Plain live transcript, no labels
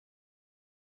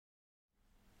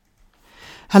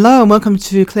Hello and welcome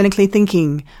to Clinically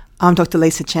Thinking. I'm Dr.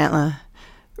 Lisa Chandler.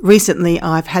 Recently,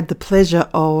 I've had the pleasure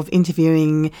of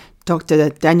interviewing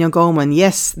Dr. Daniel Goleman.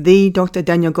 Yes, the Dr.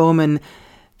 Daniel Goleman,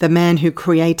 the man who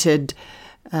created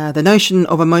the notion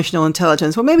of emotional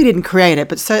intelligence. Well, maybe he didn't create it,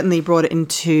 but certainly brought it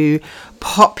into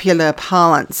popular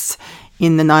parlance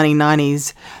in the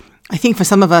 1990s. I think for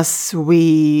some of us,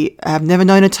 we have never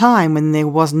known a time when there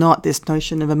was not this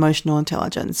notion of emotional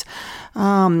intelligence.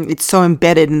 It's so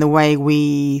embedded in the way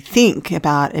we think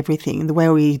about everything, the way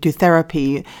we do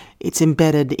therapy. It's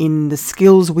embedded in the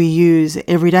skills we use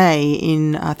every day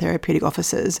in our therapeutic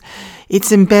offices.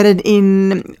 It's embedded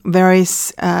in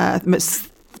various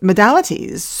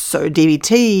modalities, so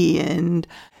DBT and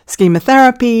schema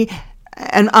therapy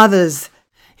and others.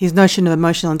 His notion of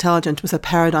emotional intelligence was a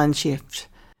paradigm shift.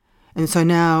 And so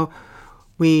now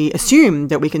we assume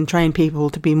that we can train people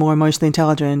to be more emotionally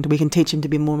intelligent. We can teach them to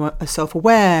be more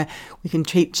self-aware. We can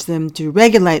teach them to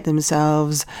regulate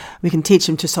themselves. We can teach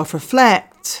them to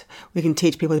self-reflect. We can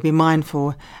teach people to be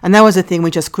mindful. And that was a thing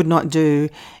we just could not do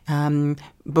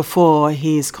before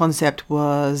his concept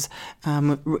was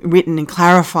written and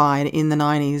clarified in the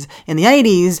 90s. In the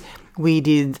 80s, we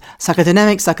did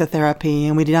psychodynamic psychotherapy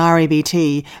and we did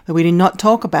REBT, but we did not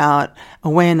talk about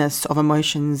awareness of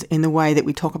emotions in the way that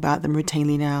we talk about them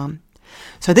routinely now.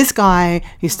 So this guy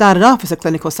who started off as a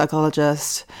clinical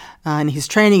psychologist and his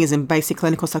training is in basic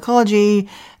clinical psychology,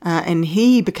 and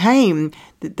he became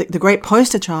the great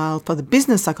poster child for the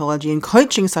business psychology and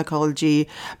coaching psychology,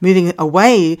 moving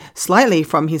away slightly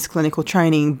from his clinical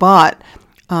training, but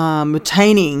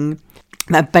retaining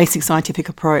that basic scientific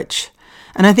approach.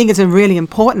 And I think it's really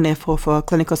important, therefore, for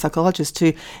clinical psychologists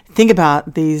to think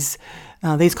about these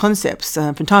concepts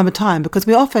from time to time, because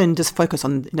we often just focus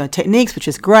on techniques, which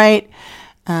is great.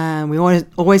 We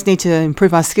always need to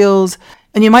improve our skills.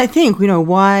 And you might think,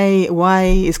 why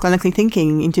is Clinically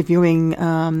Thinking interviewing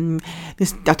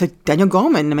this Dr. Daniel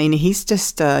Goleman? I mean, he's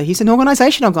an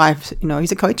organizational guy,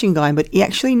 he's a coaching guy, but you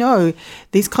actually know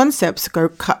these concepts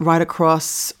cut right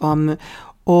across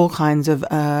all kinds of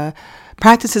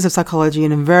practices of psychology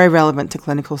and are very relevant to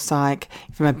clinical psych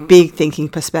from a big thinking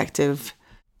perspective.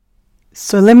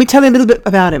 So let me tell you a little bit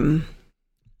about him.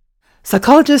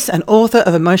 Psychologist and author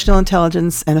of Emotional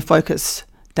Intelligence and a Focus,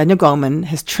 Daniel Goleman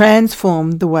has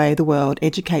transformed the way the world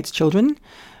educates children,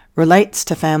 relates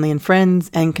to family and friends,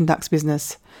 and conducts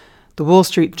business. The Wall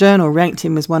Street Journal ranked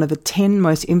him as one of the 10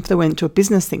 most influential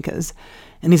business thinkers,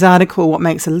 and his article, What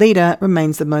Makes a Leader,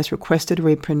 remains the most requested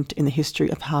reprint in the history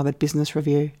of Harvard Business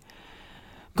Review.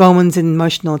 Goleman's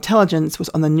Emotional Intelligence was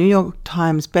on the New York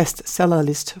Times bestseller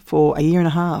list for a year and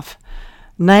a half.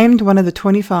 Named one of the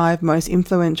 25 most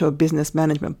influential business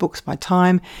management books by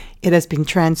Time, it has been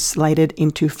translated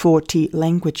into 40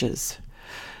 languages.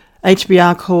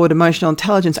 HBR called emotional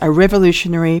intelligence a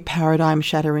revolutionary,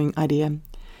 paradigm-shattering idea.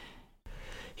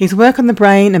 His work on the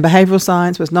brain and behavioral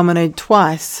science was nominated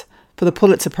twice for the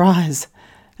Pulitzer Prize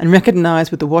and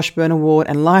recognized with the Washburn Award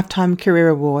and Lifetime Career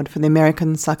Award from the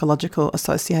American Psychological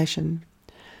Association.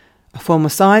 A former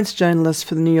science journalist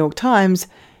for the New York Times,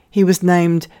 he was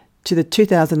named to the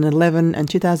 2011 and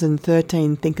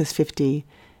 2013 Thinkers 50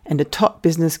 and a top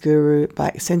business guru by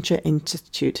Accenture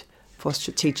Institute for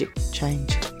Strategic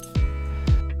Change.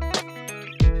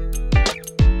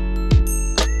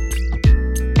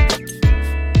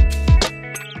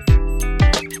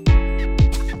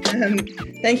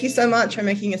 Thank you so much for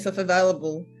making yourself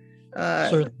available.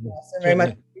 Certainly. I very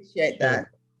much appreciate that.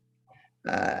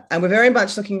 And we're very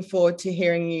much looking forward to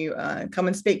hearing you come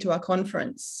and speak to our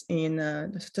conference in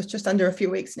just under a few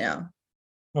weeks now.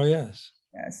 Oh, yes.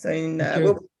 Yeah,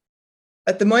 so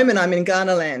at the moment, I'm in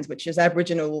Ghana lands, which is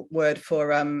Aboriginal word for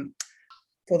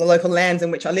the local lands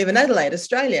in which I live in Adelaide,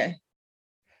 Australia.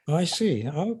 Oh, I see.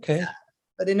 Okay.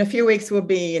 But in a few weeks, we'll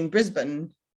be in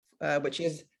Brisbane, which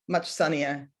is much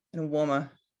sunnier and warmer.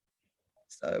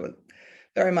 So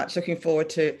very much looking forward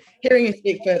to hearing you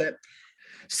speak further.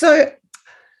 So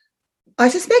I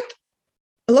suspect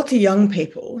a lot of young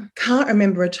people can't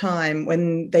remember a time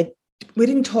when we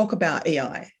didn't talk about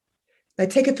EI. They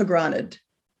take it for granted.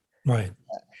 Right.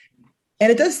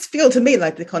 And it does feel to me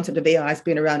like the concept of EI has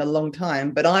been around a long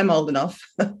time, but I'm old enough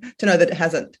to know that it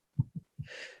hasn't.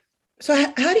 So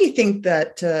how do you think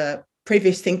that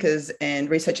previous thinkers and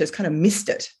researchers kind of missed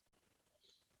it?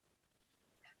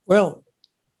 Well,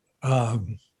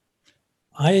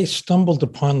 I stumbled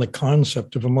upon the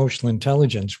concept of emotional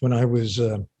intelligence when I was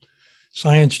a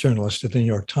science journalist at the New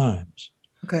York Times.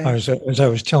 Okay. As I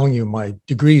was telling you, my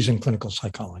degree's in clinical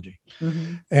psychology.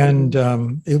 Mm-hmm. And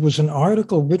it was an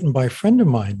article written by a friend of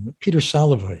mine, Peter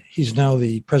Salovey. He's now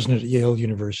the president at Yale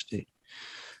University.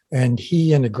 And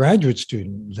he and a graduate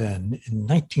student then in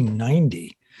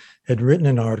 1990 had written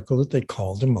an article that they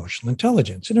called Emotional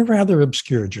Intelligence in a rather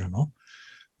obscure journal.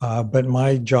 But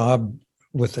my job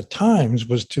with the Times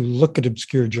was to look at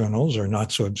obscure journals or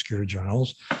not so obscure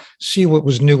journals, see what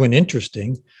was new and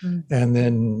interesting, and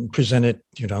then present it,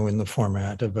 in the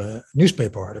format of a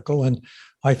newspaper article. And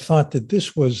I thought that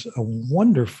this was a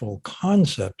wonderful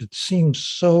concept. It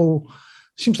seems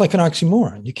like an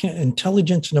oxymoron. You can't,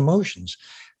 intelligence and emotions.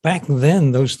 Back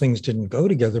then, those things didn't go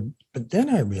together. But then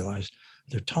I realized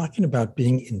they're talking about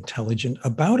being intelligent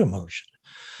about emotion.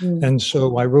 And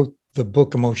so I wrote the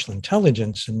book Emotional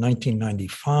Intelligence in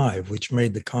 1995, which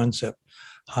made the concept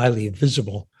highly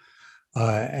visible.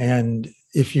 And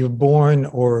if you're born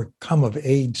or come of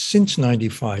age since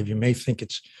 95, you may think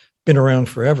it's been around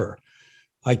forever.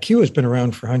 IQ has been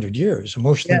around for 100 years.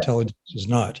 Emotional intelligence is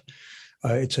not.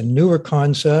 It's a newer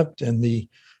concept, and the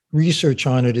research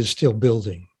on it is still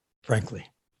building, frankly.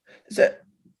 So,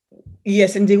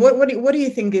 yes, indeed. What do you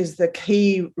think is the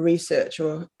key research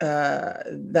or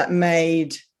that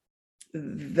made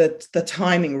the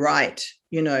timing right,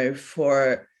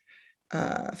 for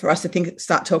us to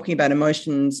start talking about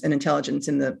emotions and intelligence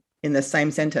in the same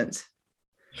sentence?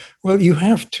 Well, you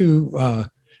have to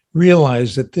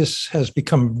realize that this has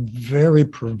become very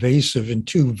pervasive in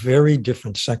two very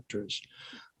different sectors.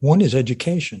 One is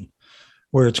education,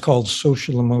 where it's called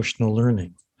social emotional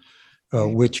learning,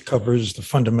 which covers the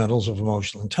fundamentals of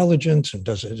emotional intelligence and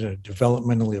does it in a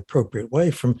developmentally appropriate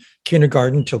way from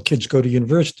kindergarten till kids go to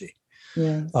university.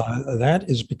 That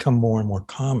has become more and more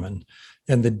common.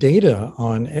 And the data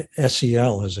on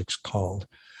SEL, as it's called,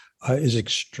 is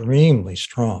extremely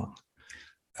strong.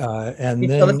 Can you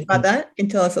tell us about that? Can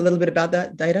you tell us a little bit about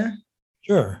that data?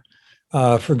 Sure.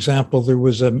 For example, there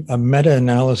was a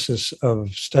meta-analysis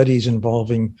of studies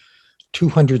involving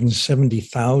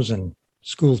 270,000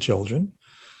 school children,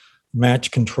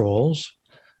 match controls,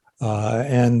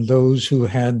 and those who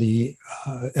had the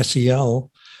SEL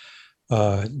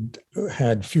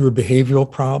had fewer behavioral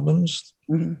problems,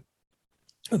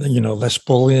 less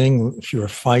bullying, fewer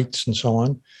fights, and so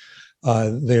on.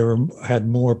 They had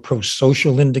more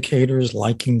pro-social indicators,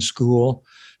 liking school,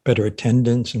 better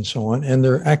attendance, and so on. And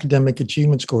their academic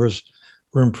achievement scores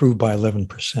were improved by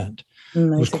 11%. It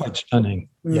was quite stunning.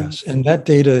 Yes. And that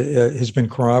data has been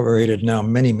corroborated now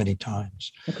many, many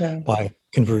times by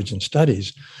convergent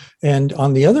studies. And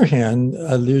on the other hand,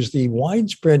 there's the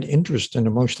widespread interest in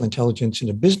emotional intelligence in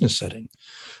a business setting.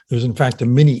 There's, in fact, a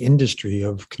mini industry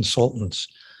of consultants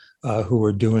who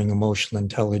are doing emotional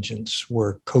intelligence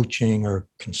work, coaching or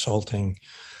consulting.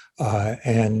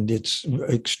 And it's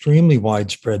extremely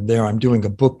widespread there. I'm doing a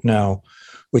book now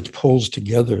which pulls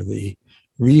together the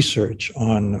research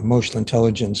on emotional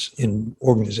intelligence in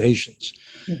organizations,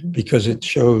 because it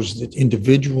shows that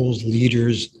individuals,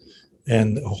 leaders,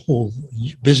 and a whole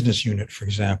business unit, for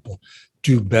example,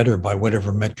 do better by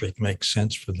whatever metric makes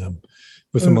sense for them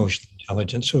with emotional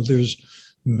intelligence. So there's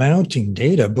mounting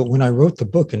data, but when I wrote the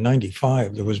book in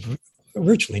 95, there was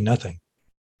virtually nothing.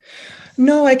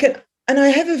 No, and I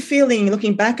have a feeling,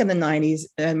 looking back in the 90s,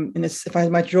 and if I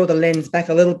might draw the lens back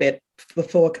a little bit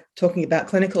before talking about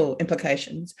clinical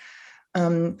implications,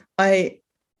 I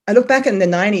look back in the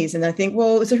 90s and I think,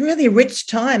 well, it's a really rich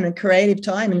time and creative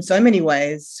time in so many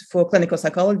ways for clinical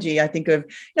psychology. I think of,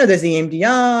 there's the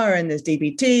EMDR and there's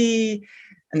DBT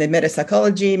and the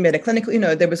metapsychology,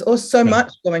 metaclinical, there was also so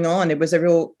much going on. It was a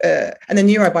real, and the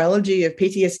neurobiology of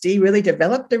PTSD really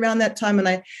developed around that time. And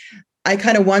I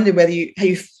kind of wonder how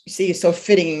you see yourself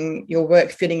your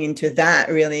work fitting into that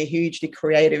really hugely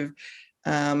creative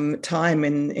time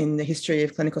in the history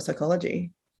of clinical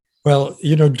psychology. Well,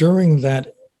 during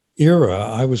that era,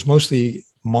 I was mostly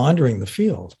monitoring the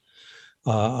field.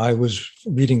 I was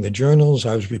reading the journals,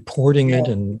 I was reporting it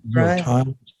in New York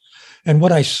Times. And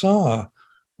what I saw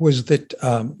was that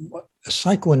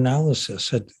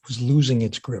psychoanalysis was losing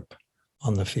its grip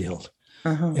on the field.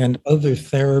 And other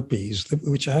therapies,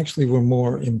 which actually were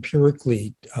more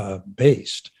empirically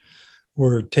based,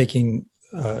 were taking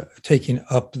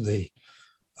up the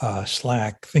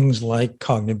slack. Things like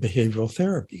cognitive behavioral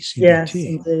therapy, CBT. Yes,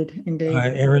 indeed.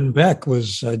 Aaron Beck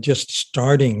was just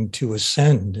starting to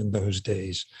ascend in those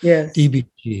days. Yes.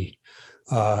 DBT,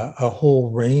 a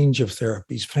whole range of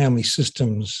therapies, family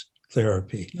systems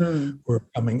therapy were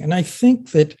coming. And I think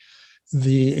that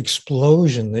the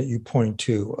explosion that you point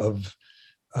to of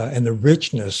and the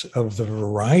richness of the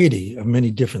variety of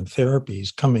many different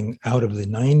therapies coming out of the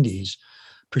 90s,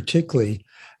 particularly,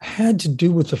 had to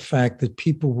do with the fact that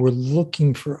people were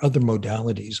looking for other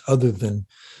modalities other than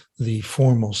the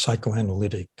formal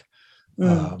psychoanalytic,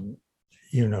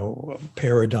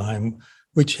 paradigm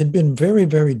which had been very,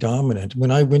 very dominant.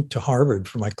 When I went to Harvard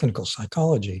for my clinical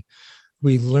psychology,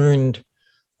 we learned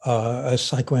a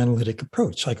psychoanalytic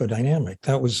approach, psychodynamic.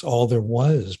 That was all there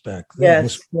was back then. Yes,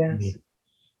 This was yes. in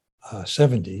the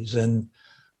 70s.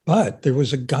 But there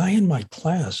was a guy in my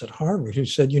class at Harvard who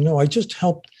said, I just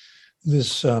helped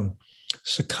this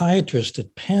psychiatrist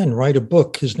at Penn write a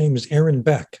book. His name is Aaron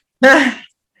Beck.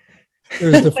 It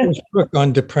was the first book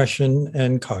on depression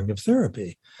and cognitive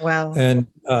therapy. Wow. And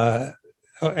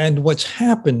what's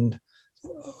happened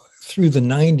through the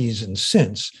 90s and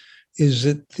since is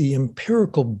that the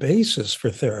empirical basis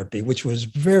for therapy, which was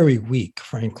very weak,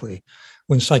 frankly,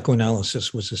 when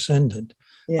psychoanalysis was ascendant.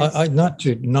 Yes. Not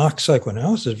to knock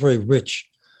psychoanalysis, very rich,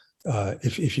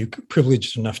 if you're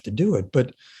privileged enough to do it,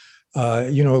 but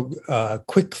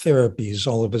quick therapies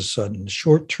all of a sudden,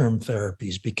 short-term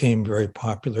therapies became very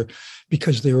popular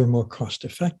because they were more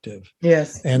cost-effective.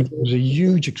 Yes. And there was a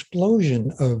huge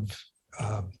explosion of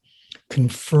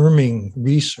confirming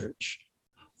research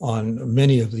on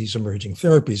many of these emerging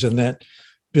therapies, and that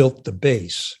built the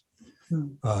base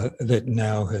that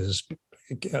now has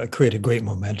created great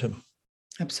momentum.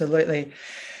 Absolutely.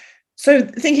 So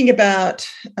thinking about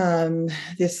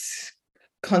this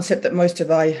concept that most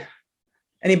of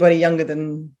anybody younger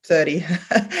than 30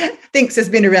 thinks has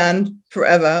been around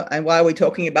forever, and why are we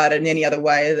talking about it in any other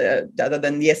way other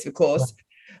than yes, of course?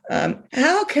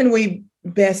 How can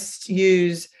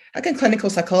clinical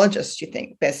psychologists, you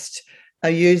think, best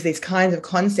use these kinds of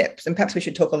concepts? And perhaps we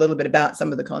should talk a little bit about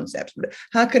some of the concepts, but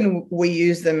how can we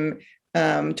use them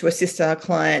to assist our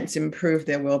clients improve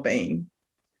their well-being?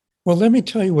 Well, let me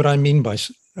tell you what I mean by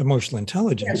emotional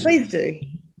intelligence. Yeah, please do.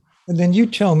 And then you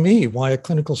tell me why a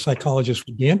clinical psychologist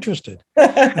would be interested.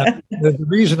 The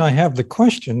reason I have the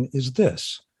question is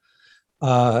this.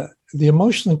 The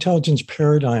emotional intelligence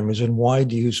paradigm is in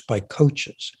wide use by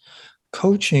coaches.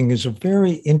 Coaching is a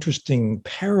very interesting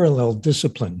parallel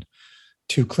discipline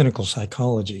to clinical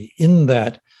psychology in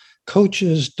that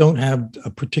coaches don't have a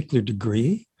particular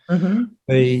degree. Mm-hmm.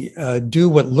 They do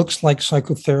what looks like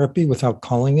psychotherapy without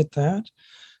calling it that.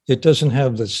 It doesn't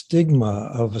have the stigma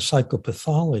of a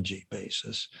psychopathology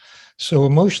basis. So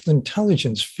emotional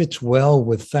intelligence fits well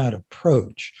with that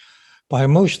approach. By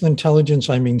emotional intelligence,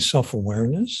 I mean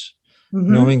self-awareness,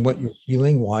 knowing what you're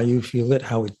feeling, why you feel it,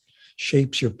 how it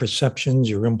shapes your perceptions,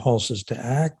 your impulses to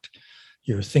act,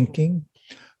 your thinking,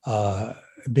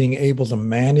 being able to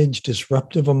manage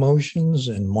disruptive emotions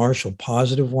and marshal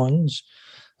positive ones.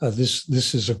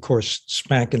 This is, of course,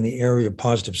 smack in the area of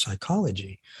positive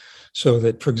psychology. So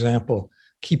that, for example,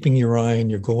 keeping your eye on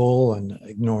your goal and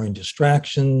ignoring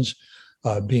distractions,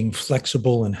 being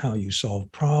flexible in how you solve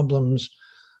problems,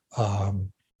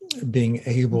 being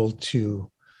able to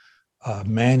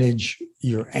manage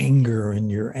your anger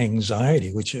and your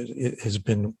anxiety, which has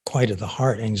been quite at the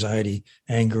heart, anxiety,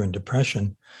 anger, and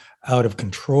depression, out of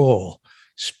control,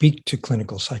 speak to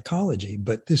clinical psychology.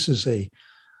 But this is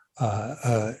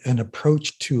an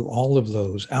approach to all of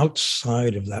those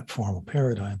outside of that formal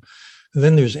paradigm. And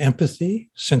then there's empathy,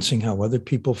 sensing how other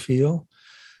people feel,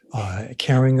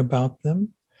 caring about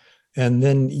them, and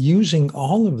then using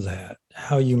all of that,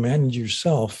 how you manage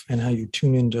yourself and how you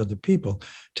tune into other people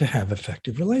to have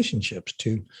effective relationships,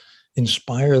 to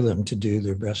inspire them to do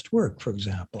their best work, for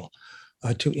example,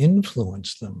 to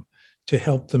influence them, to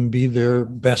help them be their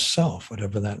best self,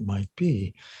 whatever that might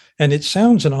be. And it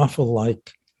sounds an awful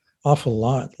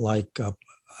lot like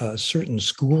certain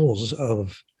schools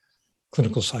of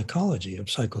clinical psychology, of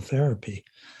psychotherapy.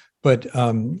 But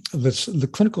the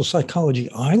clinical psychology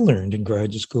I learned in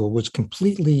graduate school was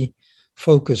completely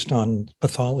focused on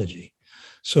pathology.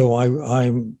 So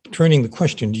I'm turning the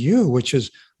question to you, which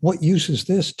is, what use is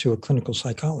this to a clinical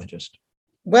psychologist?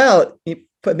 Well, you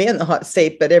put me in the hot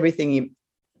seat, but everything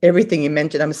you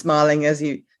mentioned, I'm smiling as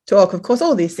you talk. Of course,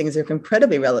 all these things are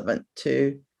incredibly relevant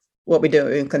to what we do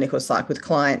in clinical psych with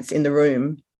clients in the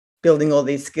room, building all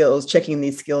these skills, checking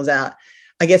these skills out.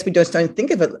 I guess we just don't think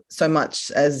of it so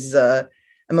much as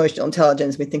emotional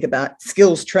intelligence. We think about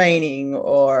skills training,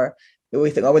 or we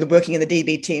think, we're working in the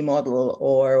DBT model,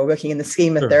 or we're working in the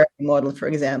schema therapy model, for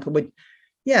example. But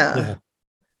yeah.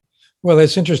 Well,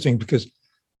 that's interesting because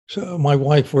my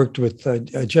wife worked with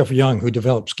Jeff Young, who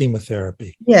developed schema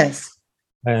therapy. Yes.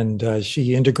 And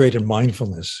she integrated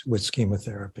mindfulness with schema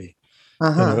therapy in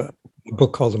a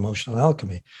book called Emotional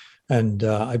Alchemy. And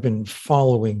I've been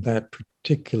following that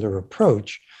particular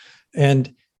approach.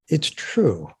 And it's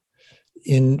true.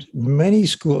 In many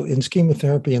schools, in schema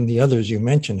therapy and the others you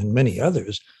mentioned, and many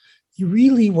others,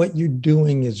 what you're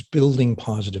doing is building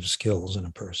positive skills in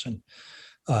a person.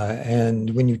 And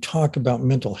when you talk about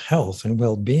mental health and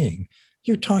well-being,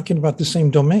 you're talking about the same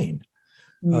domain.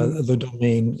 the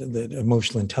domain that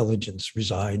emotional intelligence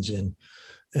resides in.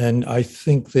 And I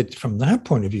think that from that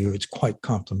point of view, it's quite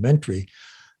complementary.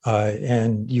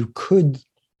 And you could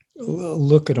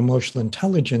look at emotional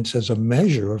intelligence as a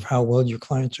measure of how well your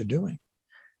clients are doing.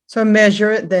 So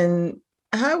measure it, then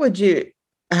how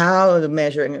the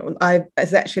measuring it? I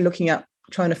was actually looking up,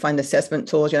 trying to find assessment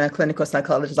tools. Clinical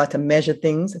psychologists like to measure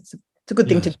things. It's a good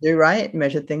thing to do, right?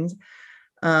 Measure things.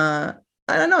 I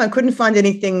don't know. I couldn't find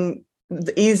anything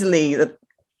easily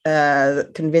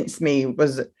that convinced me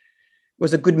was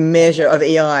a good measure of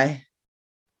EI.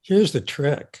 Here's the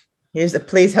trick.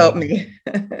 Please help me.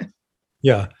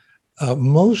 Yeah.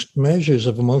 Most measures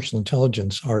of emotional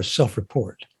intelligence are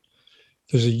self-report.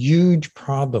 There's a huge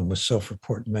problem with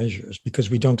self-report measures because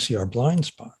we don't see our blind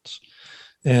spots.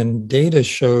 And data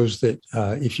shows that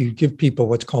if you give people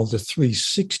what's called the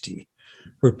 360,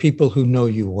 where people who know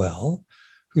you well,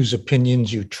 whose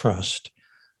opinions you trust,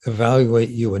 evaluate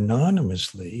you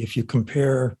anonymously, if you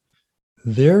compare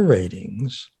their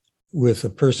ratings with a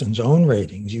person's own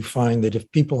ratings, you find that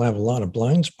if people have a lot of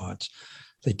blind spots,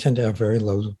 they tend to have very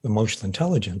low emotional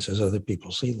intelligence as other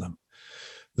people see them.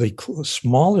 The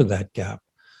smaller that gap,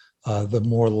 the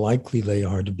more likely they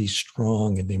are to be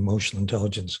strong in the emotional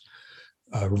intelligence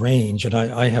range. And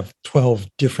I have 12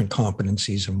 different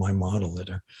competencies in my model that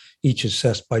are each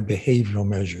assessed by behavioral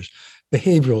measures.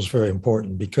 Behavioral is very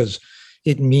important because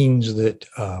it means that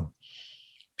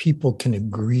people can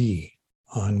agree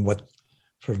on what,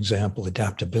 for example,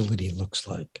 adaptability looks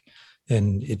like.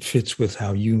 And it fits with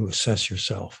how you assess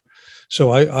yourself.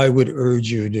 So I would urge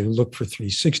you to look for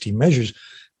 360 measures.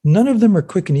 None of them are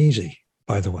quick and easy,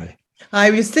 by the way.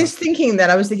 I was just thinking that.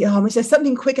 Is there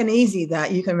something quick and easy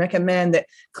that you can recommend that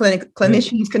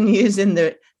clinicians can use in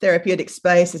the therapeutic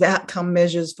space as outcome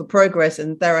measures for progress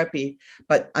in therapy?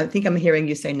 But I think I'm hearing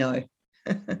you say no.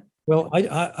 Well,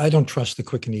 I don't trust the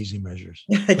quick and easy measures.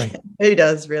 Who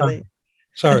does, really?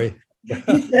 Sorry.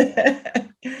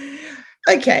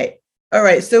 Okay. All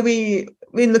right. So we're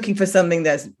looking for something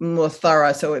that's more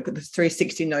thorough. So the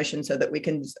 360 notion, so that we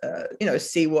can,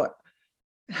 see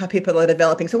how people are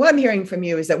developing. So what I'm hearing from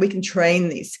you is that we can train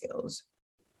these skills.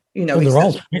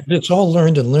 It's all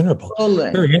learned and learnable. All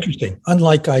learned. Very interesting.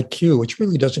 Unlike IQ, which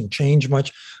really doesn't change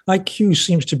much. IQ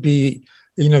seems to be,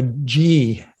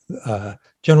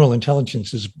 general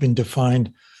intelligence has been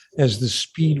defined as the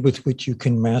speed with which you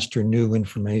can master new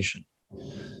information.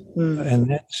 And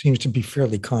that seems to be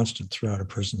fairly constant throughout a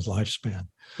person's lifespan.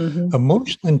 Mm-hmm.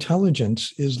 Emotional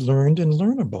intelligence is learned and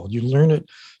learnable. You learn it,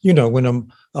 when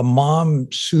a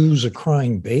mom soothes a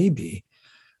crying baby,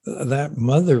 that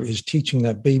mother is teaching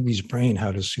that baby's brain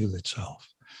how to soothe itself.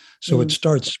 So it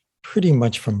starts pretty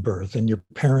much from birth, and your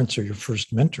parents are your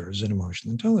first mentors in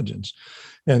emotional intelligence.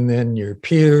 And then your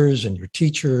peers and your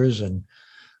teachers and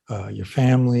your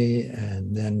family,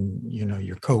 and then,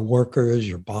 your co-workers,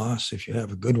 your boss, if you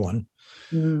have a good one.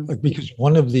 Because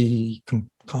one of the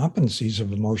competencies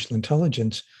of emotional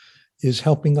intelligence is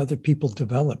helping other people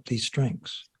develop these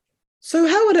strengths. So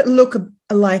how would it look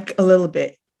like a little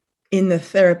bit in the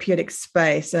therapeutic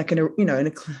space? Like, and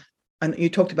you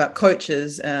talked about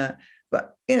coaches,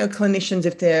 but, clinicians,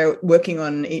 if they're working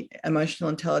on emotional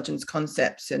intelligence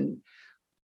concepts, and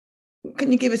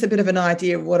can you give us a bit of an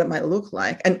idea of what it might look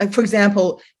like? And for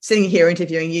example, sitting here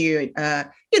interviewing you,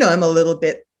 I'm a little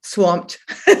bit swamped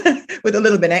with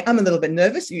I'm a little bit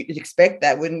nervous. You'd expect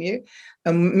that, wouldn't you?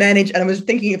 And I was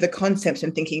thinking of the concepts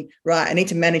and thinking, right, I need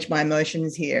to manage my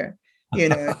emotions here.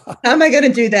 How am I going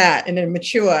to do that in a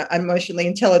mature, emotionally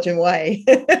intelligent way?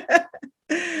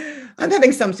 I'm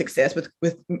having some success with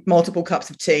multiple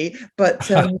cups of tea, but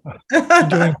you're doing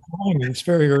fine. It's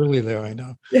very early there, I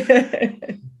know.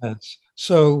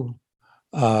 So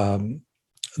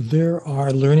there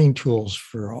are learning tools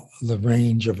for the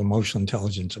range of emotional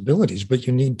intelligence abilities, but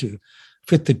you need to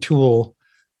fit the tool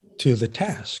to the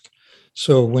task.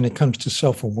 So when it comes to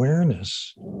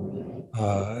self-awareness,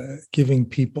 giving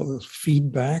people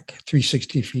feedback,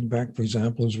 360 feedback, for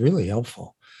example, is really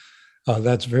helpful.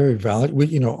 That's very valid.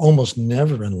 Almost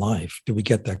never in life do we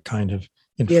get that kind of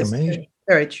information. Yes,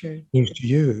 very true. Used to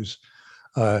use.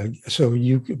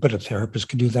 But a therapist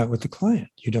could do that with the client.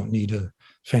 You don't need a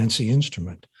fancy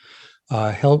instrument.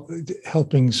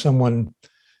 Helping someone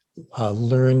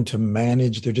learn to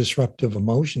manage their disruptive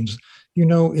emotions.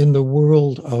 In the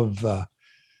world of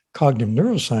cognitive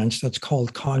neuroscience, that's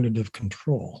called cognitive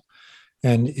control.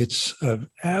 And it's an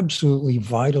absolutely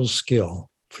vital skill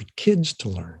for kids to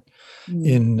learn.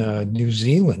 In New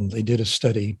Zealand, they did a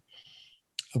study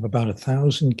of about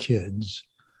 1,000 kids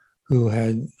who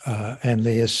had, and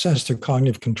they assessed their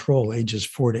cognitive control ages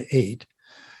 4 to 8.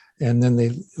 And then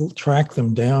they tracked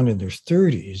them down in their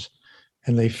 30s,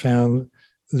 and they found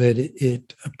that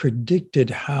it predicted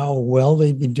how well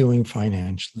they'd be doing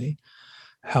financially,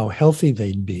 how healthy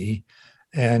they'd be,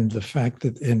 and the fact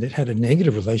that, and it had a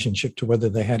negative relationship to whether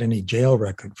they had any jail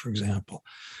record, for example.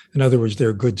 In other words,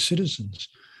 they're good citizens.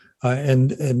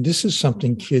 And this is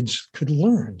something kids could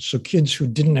learn. So kids who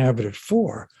didn't have it at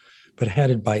 4, but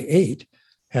had it by 8,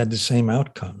 had the same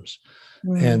outcomes.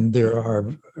 And there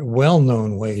are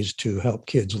well-known ways to help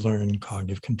kids learn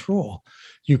cognitive control.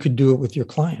 You could do it with your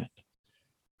client.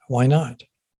 Why not?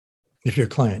 If your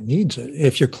client needs it,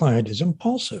 if your client is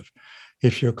impulsive,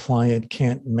 if your client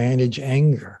can't manage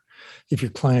anger, if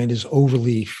your client is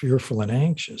overly fearful and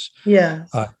anxious,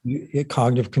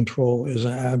 cognitive control is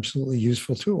an absolutely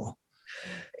useful tool.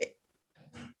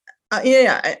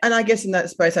 And I guess in that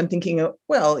space, I'm thinking,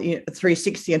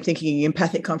 360, I'm thinking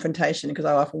empathic confrontation, because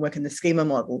I often work in the schema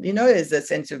model. There's a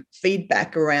sense of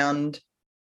feedback around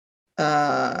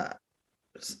some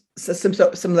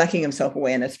lacking of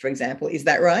self-awareness, for example. Is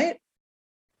that right?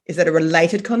 Is that a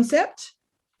related concept?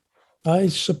 I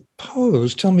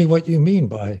suppose. Tell me what you mean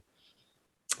by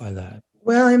that.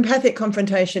 Well, empathic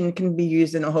confrontation can be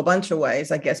used in a whole bunch of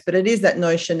ways, I guess, but it is that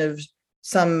notion of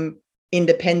some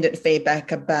independent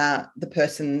feedback about the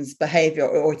person's behavior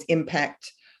or its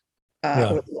impact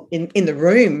in the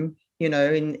room,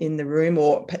 in the room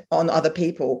or on other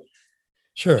people.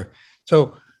 Sure.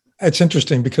 So it's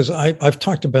interesting because I've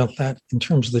talked about that in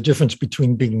terms of the difference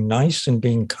between being nice and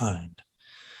being kind.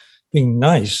 Being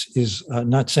nice is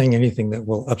not saying anything that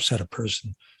will upset a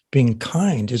person. Being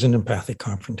kind is an empathic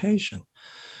confrontation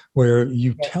where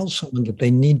you tell someone that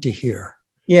they need to hear.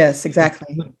 Yes,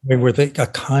 exactly. A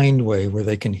kind way where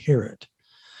they can hear it.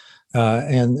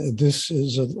 And this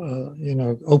is,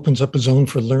 opens up a zone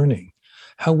for learning.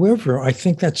 However, I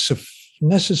think that's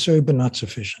necessary but not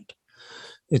sufficient.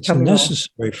 It's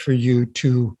necessary for you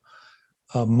to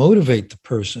motivate the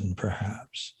person,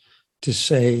 perhaps, to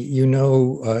say,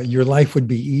 your life would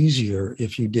be easier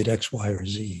if you did X, Y, or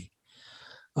Z.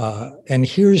 And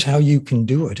here's how you can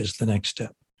do it as the next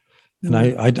step. And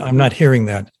I'm not hearing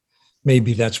that.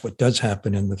 Maybe that's what does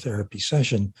happen in the therapy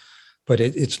session, but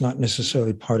it's not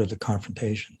necessarily part of the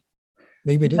confrontation.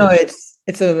 Maybe it is. No, it's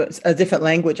a different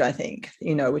language, I think,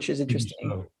 which is interesting.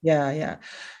 So. Yeah.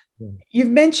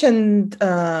 You've mentioned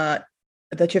that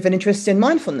you have an interest in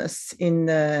mindfulness, in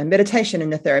meditation in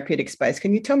the therapeutic space.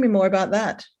 Can you tell me more about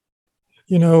that?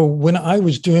 When I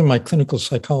was doing my clinical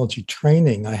psychology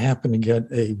training, I happened to get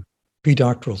a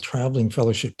predoctoral traveling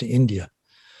fellowship to India.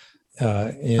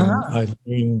 I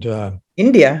learned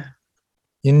India.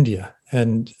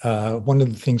 And one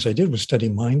of the things I did was study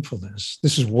mindfulness.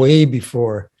 This is way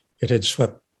before it had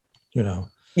swept, through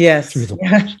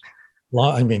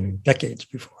the decades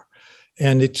before.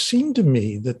 And it seemed to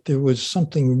me that there was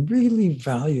something really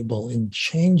valuable in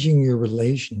changing your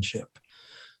relationship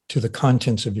to the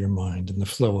contents of your mind and the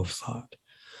flow of thought.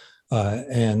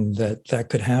 And that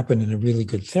could happen in a really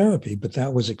good therapy, but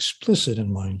that was explicit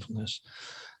in mindfulness.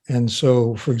 And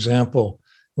so, for example,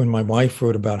 when my wife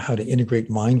wrote about how to integrate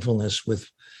mindfulness with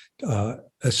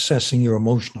assessing your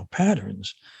emotional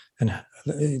patterns, and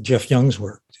Jeff Young's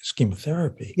work, schema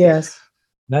therapy,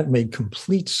 that made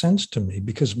complete sense to me,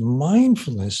 because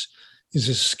mindfulness is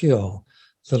a skill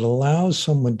that allows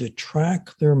someone to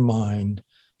track their mind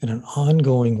in an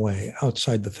ongoing way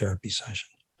outside the therapy session.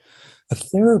 A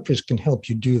therapist can help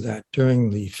you do that during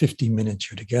the 50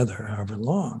 minutes you're together, however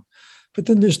long. But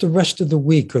then there's the rest of the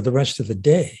week or the rest of the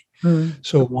day.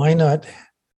 So why not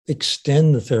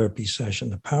extend the therapy session,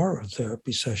 the power of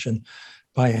therapy session,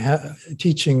 by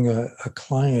teaching a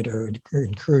client or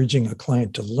encouraging a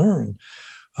client to learn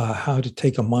how to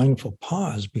take a mindful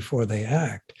pause before they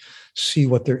act, see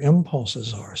what their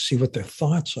impulses are, see what their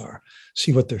thoughts are,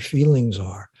 see what their feelings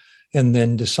are, and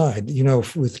then decide.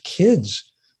 With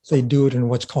kids, they do it in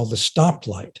what's called the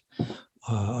stoplight.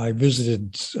 I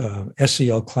visited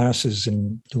SEL classes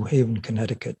in New Haven,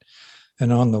 Connecticut,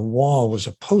 and on the wall was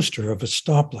a poster of a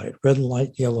stoplight, red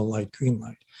light, yellow light, green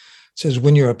light. It says,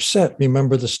 when you're upset,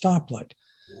 remember the stoplight.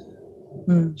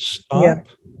 Stop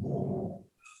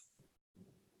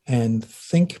and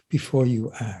think before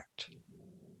you act.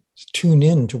 Tune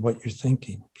in to what you're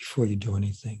thinking before you do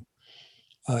anything.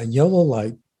 Yellow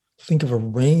light, think of a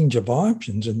range of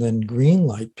options, and then green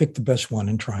light, pick the best one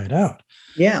and try it out.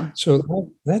 Yeah.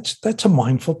 So that's a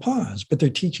mindful pause, but they're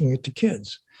teaching it to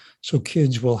kids. So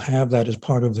kids will have that as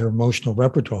part of their emotional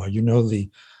repertoire. The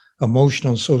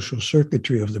emotional and social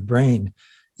circuitry of the brain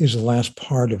is the last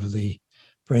part of the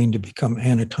brain to become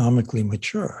anatomically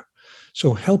mature.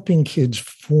 So helping kids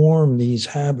form these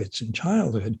habits in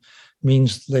childhood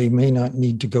means they may not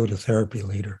need to go to therapy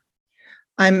later.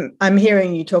 I'm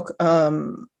hearing you talk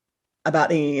about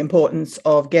the importance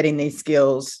of getting these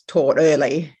skills taught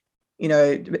early. You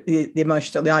know, the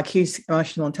emotional, the IQ,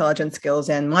 emotional intelligence skills,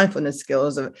 and mindfulness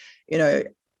skills of, you know,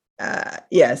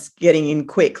 yes, getting in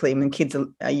quickly when kids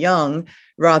are young,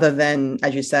 rather than,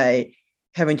 as you say,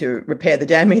 having to repair the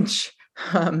damage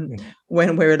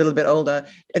when we're a little bit older.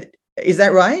 Is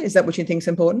that right? Is that what you think is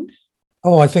important?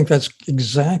 Oh, I think that's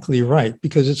exactly right,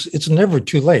 because it's never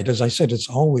too late. As I said, it's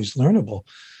always learnable,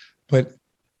 but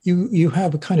you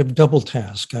have a kind of double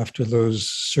task after those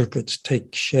circuits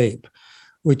take shape,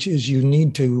 which is you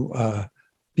need to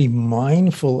be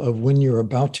mindful of when you're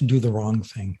about to do the wrong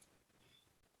thing.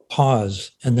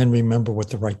 Pause and then remember what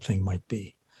the right thing might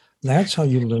be. That's how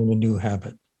you learn a new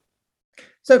habit.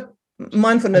 So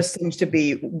mindfulness seems to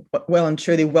be well and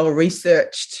truly well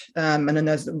researched, and then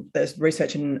there's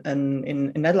research in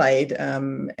Adelaide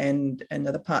and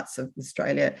other parts of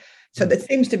Australia. So that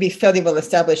seems to be fairly well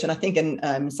established, and I think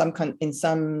in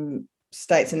some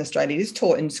states in Australia it is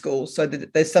taught in schools. So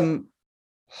that there's some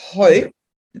hope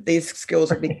that these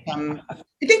skills will become. Do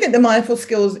you think that the mindful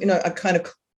skills, you know, are kind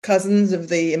of cousins of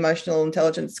the emotional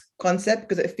intelligence concept,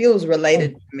 because it feels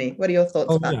related to me? What are your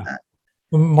thoughts about that?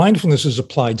 Mindfulness is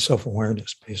applied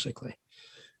self-awareness, basically.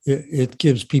 It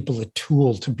gives people a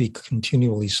tool to be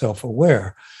continually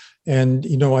self-aware. And,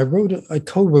 you know, I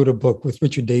co-wrote a book with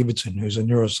Richard Davidson, who's a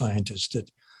neuroscientist at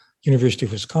University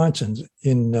of Wisconsin.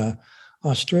 In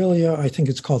Australia, I think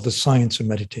it's called The Science of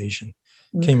Meditation.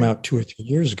 Okay. Came out 2 or 3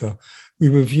 years ago. We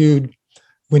reviewed,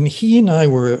 when he and I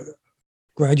were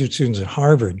graduate students at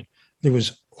Harvard, there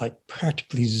was like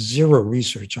practically zero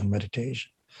research on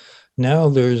meditation. Now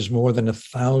there's more than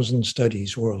 1,000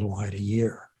 studies worldwide a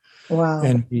year. Wow.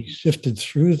 And we sifted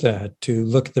through that to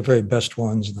look at the very best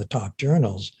ones in the top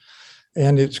journals.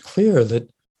 And it's clear that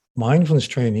mindfulness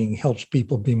training helps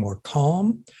people be more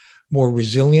calm, more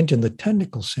resilient in the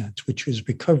technical sense, which is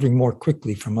recovering more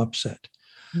quickly from upset,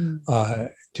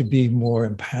 to be more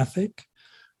empathic,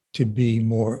 to be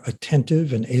more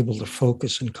attentive and able to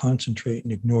focus and concentrate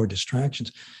and ignore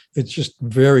distractions. It's just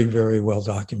very, very well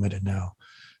documented now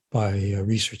by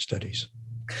research studies.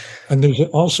 And there's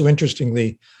also,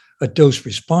 interestingly, a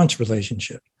dose-response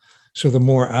relationship. So the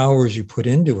more hours you put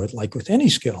into it, like with any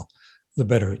skill, the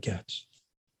better it gets.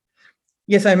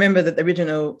 Yes, I remember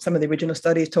that some of the original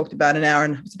studies talked about an hour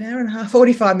and a half,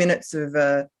 45 minutes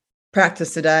of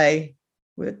practice a day,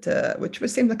 which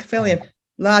seemed like a fairly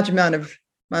large amount of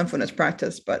mindfulness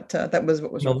practice, but that was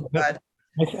what was required.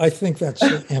 I think that's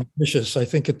ambitious. I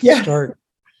think at the start,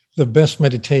 the best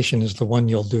meditation is the one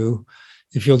you'll do.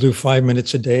 If you'll do 5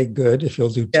 minutes a day, good. If you'll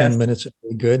do 10 minutes a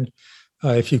day, good.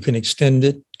 If you can extend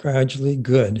it gradually,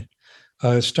 good.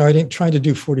 Trying to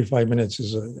do 45 minutes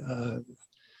is a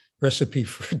recipe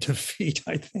for defeat,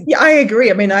 I think. Yeah, I agree.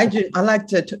 I mean, I like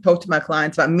to talk to my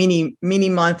clients about mini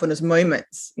mindfulness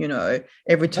moments. You know,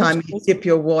 every time you sip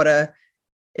your water,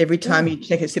 every time you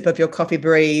take a sip of your coffee,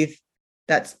 breathe.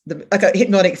 That's like a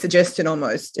hypnotic suggestion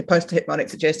almost, a post-hypnotic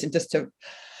suggestion, just to,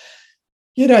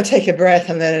 you know, take a breath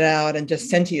and let it out and just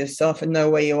center yourself and know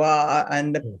where you are.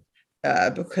 And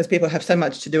because people have so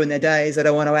much to do in their days, they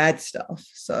don't want to add stuff.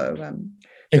 So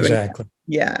exactly.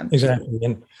 Yeah. Exactly.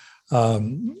 And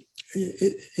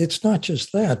it's not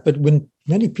just that, but when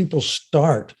many people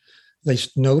start, they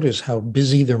notice how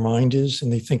busy their mind is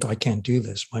and they think, I can't do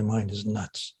this. My mind is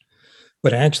nuts.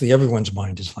 But actually, everyone's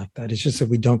mind is like that. It's just that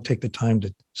we don't take the time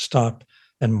to stop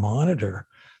and monitor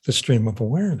the stream of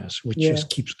awareness, which just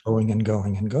keeps going and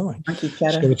going and going.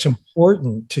 So it's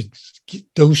important to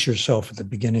dose yourself at the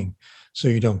beginning so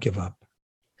you don't give up.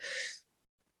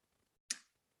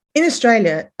 In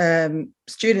Australia,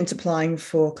 students applying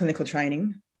for clinical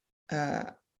training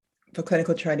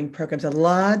programs are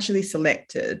largely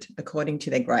selected according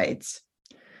to their grades.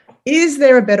 Is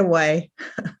there a better way?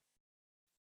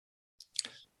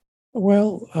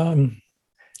 Well,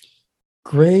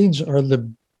 grades are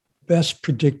the best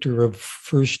predictor of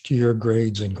first-year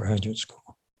grades in graduate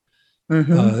school.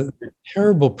 They're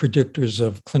terrible predictors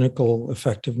of clinical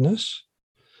effectiveness,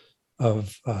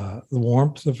 of the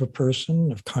warmth of a person,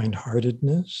 of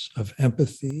kind-heartedness, of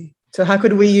empathy. So how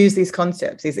could we use these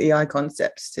concepts, these EI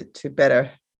concepts, to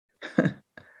better?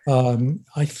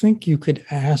 I think you could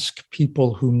ask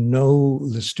people who know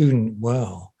the student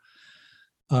well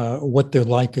what they're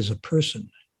like as a person.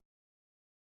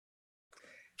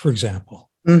 For example,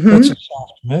 what's a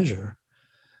soft measure?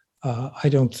 I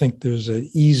don't think there's an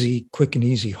easy, quick and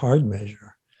easy hard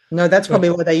measure. No, that's probably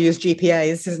why they use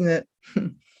GPAs, isn't it?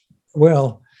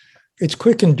 Well, it's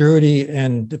quick and dirty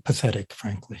and pathetic,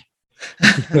 frankly.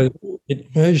 because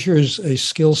it measures a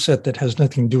skill set that has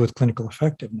nothing to do with clinical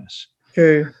effectiveness.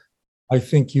 True. I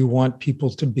think you want people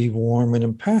to be warm and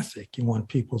empathic. You want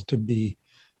people to be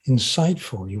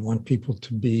insightful. You want people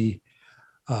to be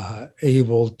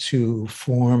able to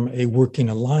form a working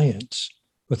alliance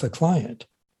with a client.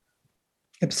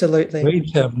 Absolutely.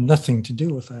 Grades have nothing to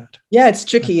do with that. Yeah, it's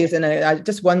tricky, isn't it? I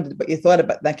just wondered what you thought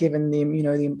about that, given the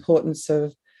the importance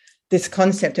of this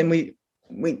concept, and we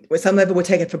at some level we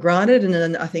take it for granted, and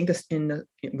then I think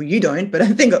you don't, but I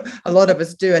think a lot of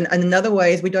us do, and another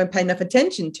way is we don't pay enough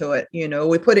attention to it.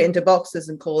 We put it into boxes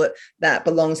and call it that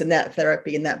belongs in that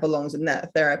therapy and that belongs in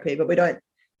that therapy, but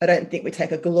I don't think we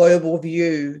take a global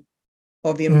view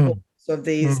of the importance of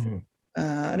these.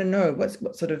 I don't know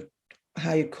what sort of,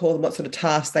 how you call them, what sort of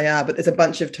tasks they are, but there's a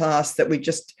bunch of tasks that we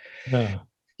just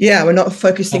we're not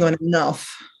focusing on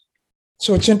enough.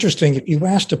 So it's interesting, if you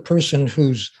asked a person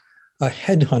who's a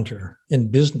headhunter in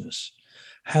business,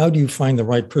 how do you find the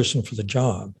right person for the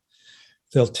job?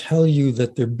 They'll tell you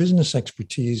that their business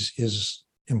expertise is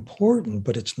important,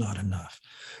 but it's not enough.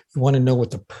 You want to know what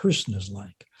the person is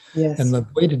like. Yes. And the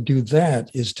way to do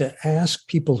that is to ask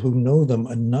people who know them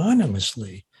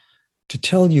anonymously to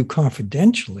tell you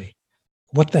confidentially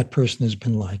what that person has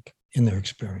been like in their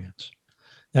experience.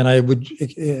 And I would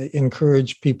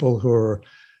encourage people who are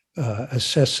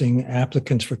assessing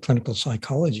applicants for clinical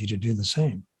psychology to do the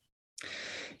same.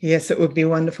 Yes, it would be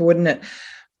wonderful, wouldn't it?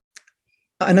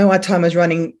 I know our time is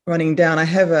running down. I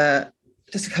have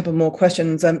just a couple more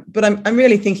questions, but I'm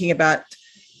really thinking about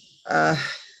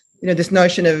this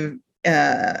notion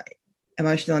of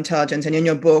emotional intelligence. And in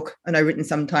your book, and I written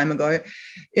some time ago,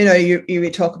 you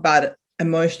talk about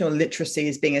emotional literacy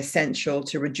as being essential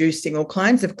to reducing all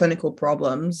kinds of clinical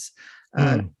problems.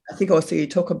 I think also you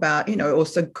talk about,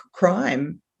 also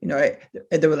crime, the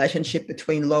relationship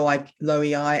between low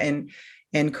EI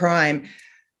and crime.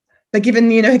 But given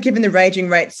the raging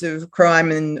rates of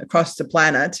crime across the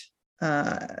planet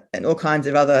and all kinds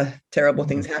of other terrible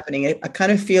things happening, I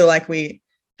kind of feel like we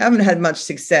haven't had much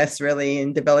success really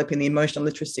in developing the emotional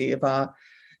literacy of our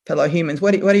fellow humans.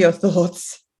 What are your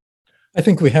thoughts? I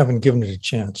think we haven't given it a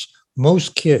chance.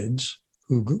 Most kids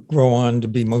who grow on to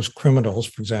be most criminals,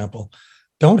 for example,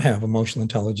 don't have emotional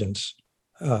intelligence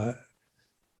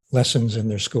lessons in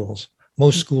their schools.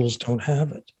 Most schools don't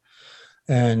have it.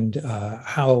 And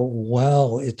how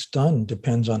well it's done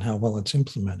depends on how well it's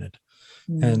implemented.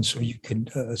 And so you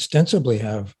could ostensibly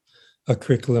have a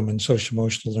curriculum in social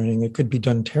emotional learning. It could be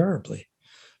done terribly.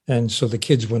 And so the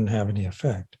kids wouldn't have any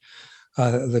effect.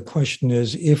 The question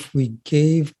is, if we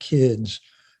gave kids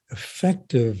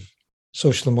effective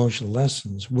social emotional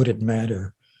lessons, would it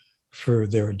matter for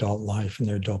their adult life and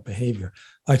their adult behavior?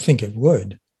 I think it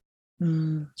would.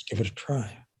 Let's give it a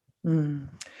try.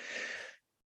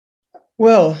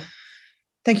 Well,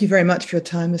 thank you very much for your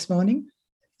time this morning.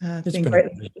 It's been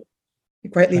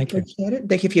greatly appreciated.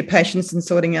 Thank you for your patience in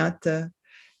sorting out the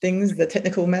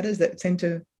technical matters that seem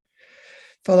to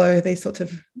follow these sorts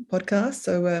of podcasts.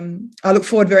 So I look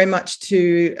forward very much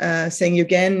to seeing you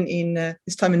again in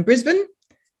this time in Brisbane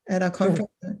at our conference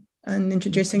and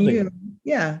introducing you.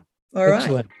 Yeah. All right.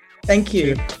 Excellent. Thank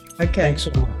you. Okay. Thanks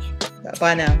so much.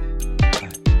 Bye now.